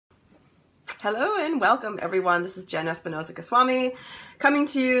Hello and welcome everyone. This is Jenn Espinosa-Goswami coming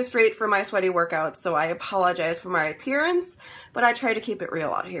to you straight from my sweaty workout. So I apologize for my appearance, but I try to keep it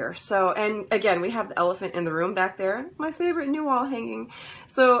real out here. So, and again, we have the elephant in the room back there, my favorite new wall hanging.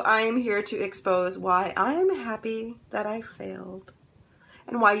 So I am here to expose why I am happy that I failed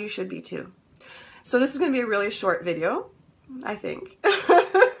and why you should be too. So this is going to be a really short video, I think.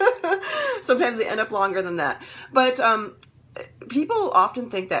 Sometimes they end up longer than that. But people often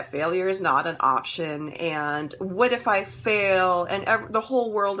think that failure is not an option, and what if I fail, and the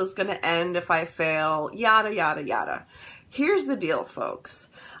whole world is going to end if I fail, yada, yada, yada. Here's the deal, folks.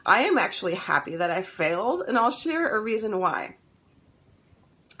 I am actually happy that I failed, and I'll share a reason why.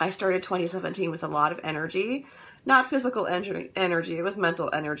 I started 2017 with a lot of energy. Not physical energy, it was mental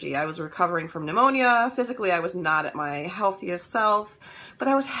energy. I was recovering from pneumonia. Physically, I was not at my healthiest self, but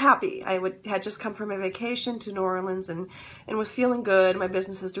I was happy. I had just come from a vacation to New Orleans and was feeling good. My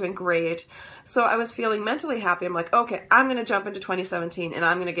business is doing great. So I was feeling mentally happy. I'm like, okay, I'm going to jump into 2017 and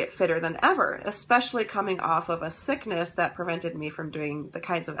I'm going to get fitter than ever, especially coming off of a sickness that prevented me from doing the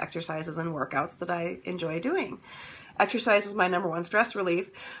kinds of exercises and workouts that I enjoy doing. Exercise is my #1 stress relief,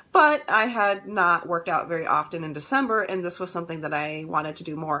 but I had not worked out very often in December, and this was something that I wanted to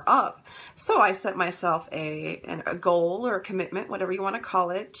do more of. So I set myself a goal or a commitment, whatever you want to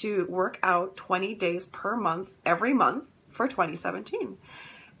call it, to work out 20 days per month, every month for 2017.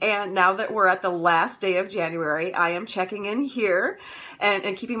 And now that we're at the last day of January, I am checking in here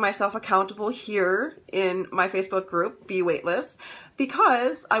and keeping myself accountable here in my Facebook group, Be Weightless,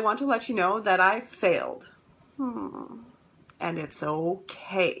 because I want to let you know that I failed. And it's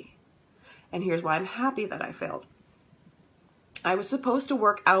okay. And here's why I'm happy that I failed. I was supposed to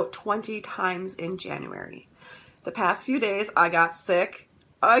work out 20 times in January. The past few days, I got sick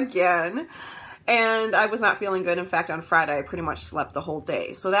again, and I was not feeling good. In fact, on Friday, I pretty much slept the whole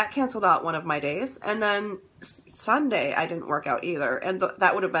day. So that canceled out one of my days. And then Sunday, I didn't work out either. And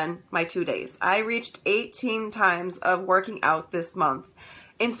that would have been my 2 days. I reached 18 times of working out this month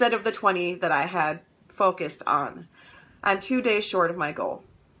instead of the 20 that I had focused on. I'm 2 days short of my goal.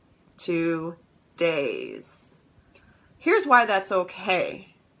 2 days. Here's why that's okay.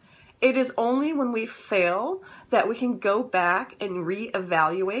 It is only when we fail that we can go back and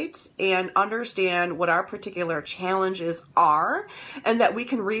reevaluate and understand what our particular challenges are, and that we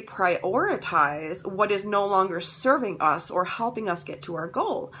can reprioritize what is no longer serving us or helping us get to our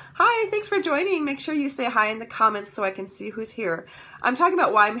goal. Hi, thanks for joining. Make sure you say hi in the comments so I can see who's here. I'm talking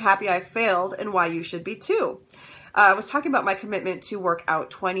about why I'm happy I failed and why you should be too. I was talking about my commitment to work out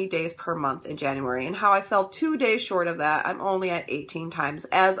 20 days per month in January and how I fell 2 days short of that. I'm only at 18 times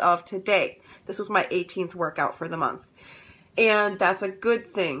as of today. This was my 18th workout for the month. And that's a good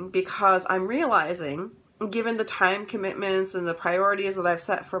thing because I'm realizing, given the time commitments and the priorities that I've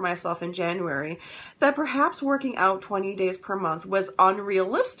set for myself in January, that perhaps working out 20 days per month was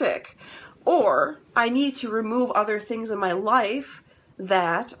unrealistic. Or I need to remove other things in my life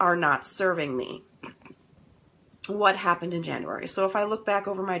that are not serving me. What happened in January? So if I look back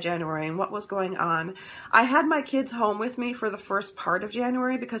over my January and what was going on, I had my kids home with me for the first part of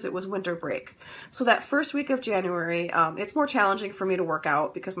January because it was winter break. So that first week of January, it's more challenging for me to work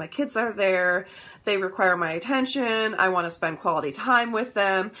out because my kids are there. They require my attention. I want to spend quality time with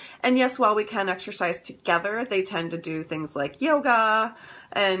them. And yes, while we can exercise together, they tend to do things like yoga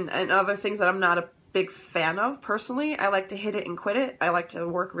and other things that I'm not a big fan of personally. I like to hit it and quit it. I like to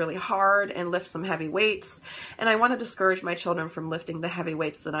work really hard and lift some heavy weights. And I want to discourage my children from lifting the heavy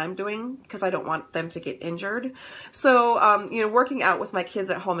weights that I'm doing because I don't want them to get injured. So, working out with my kids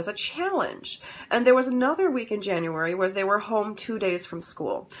at home is a challenge. And there was another week in January where they were home 2 days from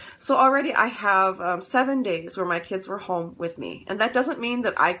school. So already I have 7 days where my kids were home with me. And that doesn't mean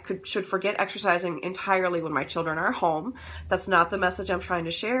that I should forget exercising entirely when my children are home. That's not the message I'm trying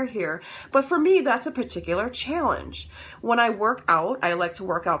to share here. But for me, that's a particular challenge. When I work out, I like to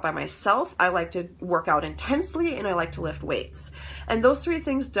work out by myself, I like to work out intensely, and I like to lift weights. And those three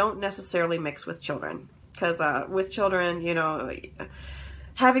things don't necessarily mix with children. Because with children,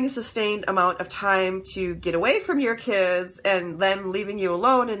 having a sustained amount of time to get away from your kids and them leaving you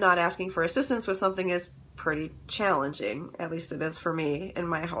alone and not asking for assistance with something is pretty challenging. At least it is for me in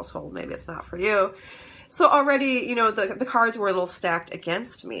my household. Maybe it's not for you. So already, the cards were a little stacked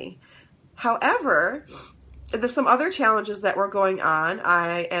against me. However, there's some other challenges that were going on.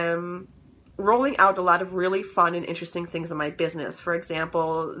 I am rolling out a lot of really fun and interesting things in my business. For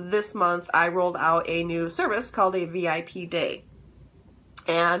example, this month I rolled out a new service called a VIP Day.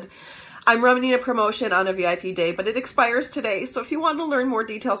 And I'm running a promotion on a VIP day, but it expires today. So if you want to learn more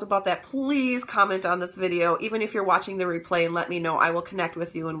details about that, please comment on this video. Even if you're watching the replay, and let me know. I will connect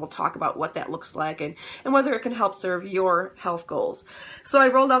with you and we'll talk about what that looks like and whether it can help serve your health goals. So I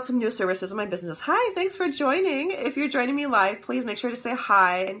rolled out some new services in my business. Hi, thanks for joining. If you're joining me live, please make sure to say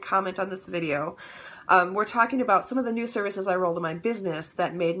hi and comment on this video. We're talking about some of the new services I rolled in my business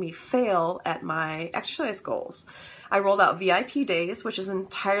that made me fail at my exercise goals. I rolled out VIP days, which is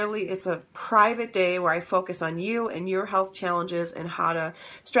it's a private day where I focus on you and your health challenges and how to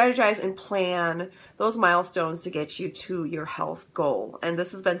strategize and plan those milestones to get you to your health goal. And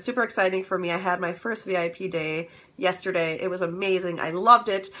this has been super exciting for me. I had my first VIP day yesterday. It was amazing. I loved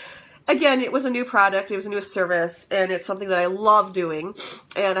it. Again, it was a new product, it was a new service, and it's something that I love doing.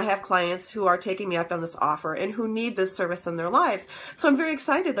 And I have clients who are taking me up on this offer and who need this service in their lives. So I'm very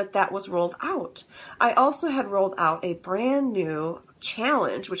excited that that was rolled out. I also had rolled out a brand new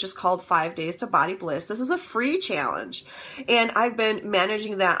challenge, which is called 5 Days to Body Bliss. This is a free challenge, and I've been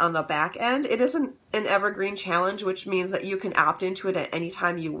managing that on the back end. It isn't an evergreen challenge, which means that you can opt into it at any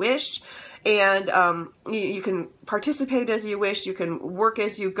time you wish. And you can participate as you wish. You can work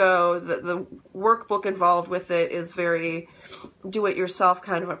as you go. The workbook involved with it is very do-it-yourself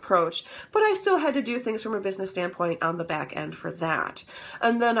kind of approach. But I still had to do things from a business standpoint on the back end for that.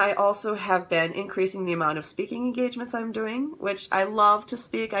 And then I also have been increasing the amount of speaking engagements I'm doing, which I love to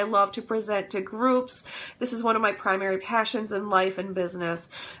speak. I love to present to groups. This is one of my primary passions in life and business.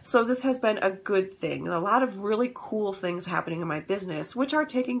 So this has been a good thing. A lot of really cool things happening in my business, which are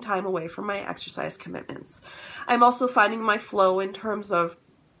taking time away from my exercise commitments. I'm also finding my flow in terms of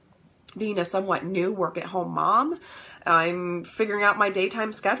being a somewhat new work-at-home mom. I'm figuring out my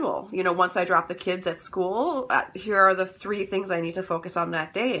daytime schedule. You know, once I drop the kids at school, here are the 3 things I need to focus on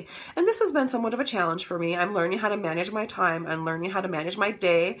that day. And this has been somewhat of a challenge for me. I'm learning how to manage my time. I'm learning how to manage my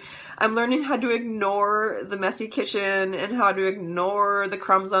day. I'm learning how to ignore the messy kitchen and how to ignore the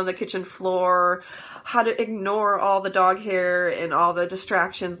crumbs on the kitchen floor, how to ignore all the dog hair and all the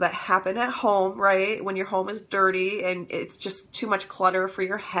distractions that happen at home, right? When your home is dirty and it's just too much clutter for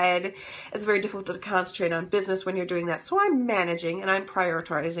your head. It's very difficult to concentrate on business when you're doing that. So I'm managing and I'm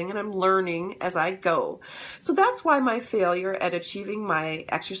prioritizing and I'm learning as I go. So that's why my failure at achieving my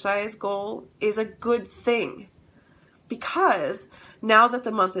exercise goal is a good thing. Because now that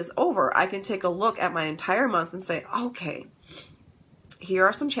the month is over, I can take a look at my entire month and say, okay, here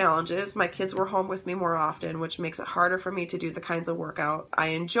are some challenges. My kids were home with me more often, which makes it harder for me to do the kinds of workout I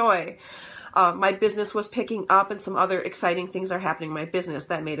enjoy. My business was picking up and some other exciting things are happening in my business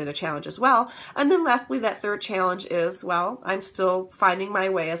that made it a challenge as well. And then lastly, that third challenge is, well, I'm still finding my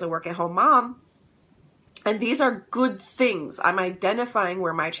way as a work-at-home mom. And these are good things. I'm identifying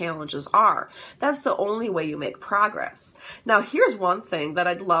where my challenges are. That's the only way you make progress. Now, here's one thing that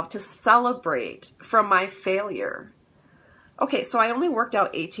I'd love to celebrate from my failure. Okay, so I only worked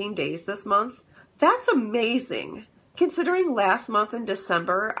out 18 days this month. That's amazing. Considering last month in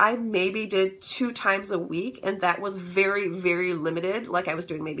December, I maybe did 2 times a week, and that was very, very limited. Like I was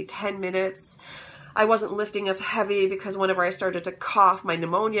doing maybe 10 minutes. I wasn't lifting as heavy because whenever I started to cough, my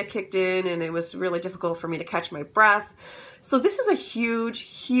pneumonia kicked in, and it was really difficult for me to catch my breath. So this is a huge,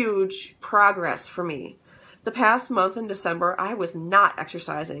 huge progress for me. The past month in December, I was not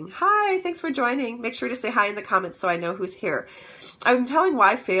exercising. Hi, thanks for joining. Make sure to say hi in the comments so I know who's here. I'm telling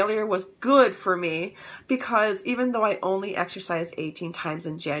why failure was good for me because even though I only exercised 18 times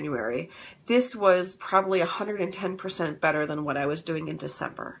in January, this was probably 110% better than what I was doing in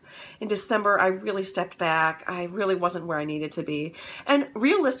December. In December, I really stepped back. I really wasn't where I needed to be. And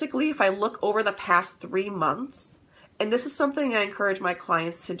realistically, if I look over the past 3 months, and this is something I encourage my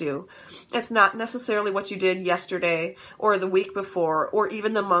clients to do. It's not necessarily what you did yesterday or the week before or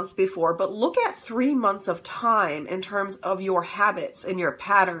even the month before, but look at 3 months of time in terms of your habits and your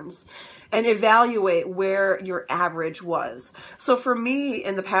patterns and evaluate where your average was. So for me,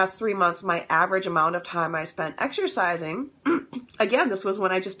 in the past 3 months, my average amount of time I spent exercising, again, this was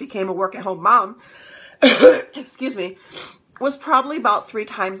when I just became a work-at-home mom, excuse me, was probably about 3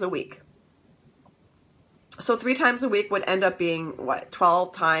 times a week. So 3 times a week would end up being,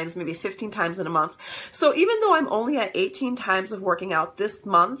 12 times, maybe 15 times in a month. So even though I'm only at 18 times of working out this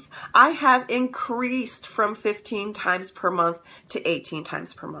month, I have increased from 15 times per month to 18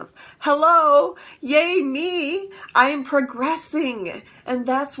 times per month. Hello, yay me, I am progressing. And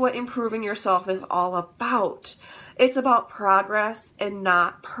that's what improving yourself is all about. It's about progress and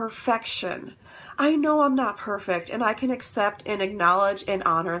not perfection. I know I'm not perfect, and I can accept and acknowledge and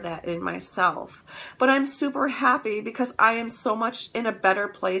honor that in myself. But I'm super happy because I am so much in a better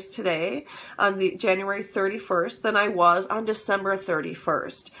place today on the January 31st than I was on December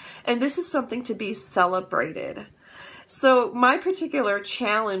 31st. And this is something to be celebrated. So my particular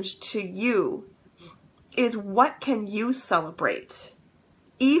challenge to you is, what can you celebrate?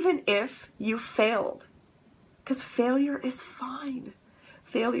 Even if you failed. Because failure is fine.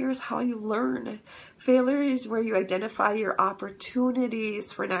 Failure is how you learn. Failure is where you identify your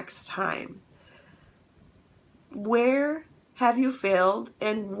opportunities for next time. Where have you failed,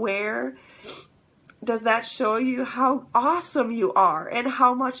 and where does that show you how awesome you are and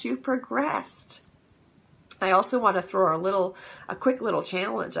how much you've progressed? I also want to throw a quick little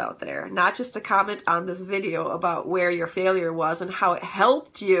challenge out there, not just to comment on this video about where your failure was and how it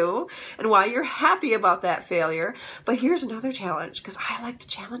helped you and why you're happy about that failure, but here's another challenge, because I like to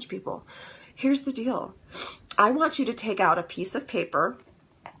challenge people. Here's the deal. I want you to take out a piece of paper.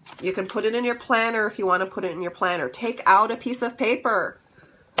 You can put it in your planner if you want to put it in your planner. Take out a piece of paper.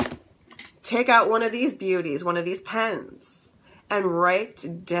 Take out one of these beauties, one of these pens, and write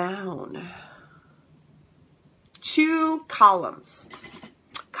down 2 columns.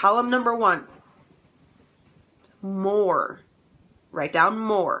 Column number 1, more. Write down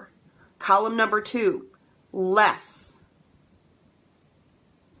more. Column number 2, less.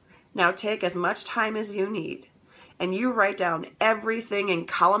 Now take as much time as you need, and you write down everything in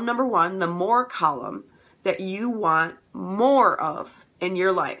column number 1, the more column, that you want more of in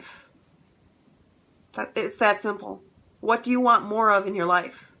your life. It's that simple. What do you want more of in your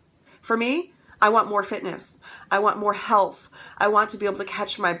life? For me, I want more fitness. I want more health. I want to be able to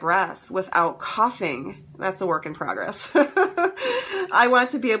catch my breath without coughing. That's a work in progress. I want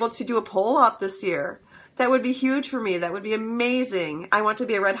to be able to do a pull-up this year. That would be huge for me. That would be amazing. I want to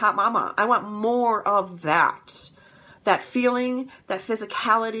be a red hot mama. I want more of that. That feeling, that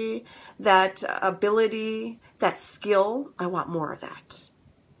physicality, that ability, that skill. I want more of that.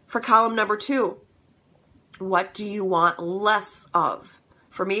 For column number 2, what do you want less of?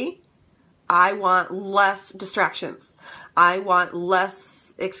 For me, I want less distractions. I want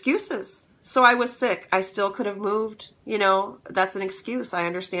less excuses. So I was sick. I still could have moved. You know, that's an excuse. I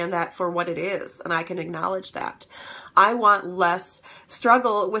understand that for what it is, and I can acknowledge that. I want less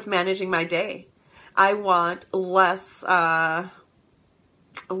struggle with managing my day. I want less, I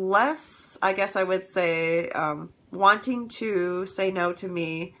guess I would say, wanting to say no to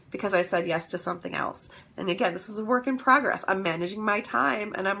me because I said yes to something else. And again, this is a work in progress. I'm managing my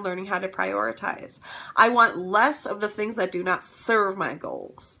time and I'm learning how to prioritize. I want less of the things that do not serve my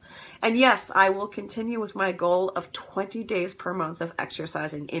goals. And yes, I will continue with my goal of 20 days per month of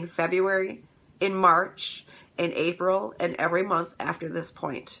exercising in February, in March, in April, and every month after this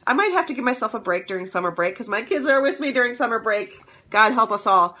point. I might have to give myself a break during summer break because my kids are with me during summer break. God help us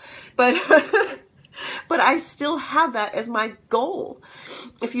all. But but I still have that as my goal.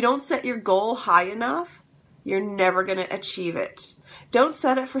 If you don't set your goal high enough, you're never going to achieve it. Don't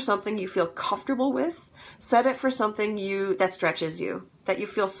set it for something you feel comfortable with. Set it for something that stretches you, that you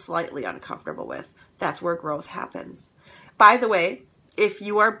feel slightly uncomfortable with. That's where growth happens. By the way, if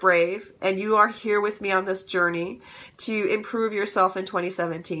you are brave and you are here with me on this journey to improve yourself in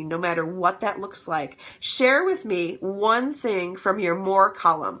 2017, no matter what that looks like, share with me one thing from your more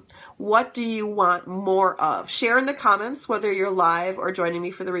column. What do you want more of? Share in the comments, whether you're live or joining me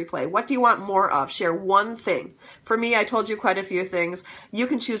for the replay. What do you want more of? Share one thing. For me, I told you quite a few things. You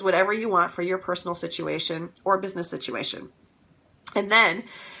can choose whatever you want for your personal situation or business situation. And then,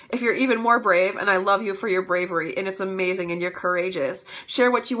 if you're even more brave, and I love you for your bravery, and it's amazing, and you're courageous,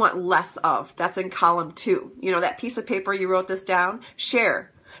 share what you want less of. That's in column 2. You know, that piece of paper you wrote this down,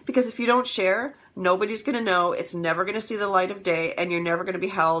 share. Because if you don't share, nobody's going to know, it's never going to see the light of day, and you're never going to be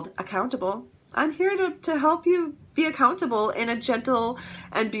held accountable. I'm here to help you be accountable in a gentle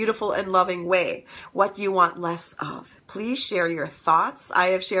and beautiful and loving way. What do you want less of? Please share your thoughts.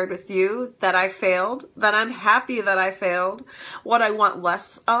 I have shared with you that I failed, that I'm happy that I failed, what I want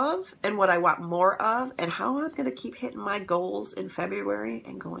less of and what I want more of, and how I'm going to keep hitting my goals in February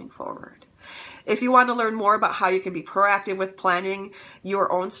and going forward. If you want to learn more about how you can be proactive with planning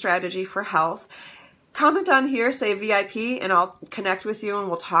your own strategy for health, comment on here, say VIP, and I'll connect with you and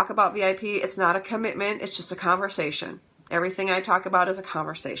we'll talk about VIP. It's not a commitment. It's just a conversation. Everything I talk about is a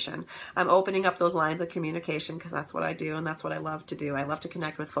conversation. I'm opening up those lines of communication because that's what I do and that's what I love to do. I love to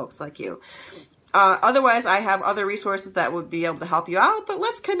connect with folks like you. Otherwise, I have other resources that would be able to help you out, but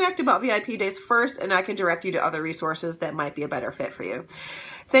let's connect about VIP days first and I can direct you to other resources that might be a better fit for you.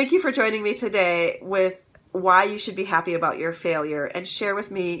 Thank you for joining me today with why you should be happy about your failure, and share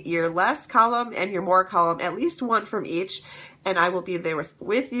with me your less column and your more column, at least one from each, and I will be there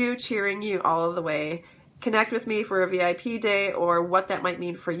with you, cheering you all of the way. Connect with me for a VIP day or what that might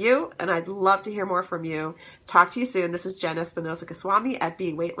mean for you, and I'd love to hear more from you. Talk to you soon. This is Jenn Espinosa-Goswami at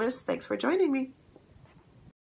Be Weightless. Thanks for joining me.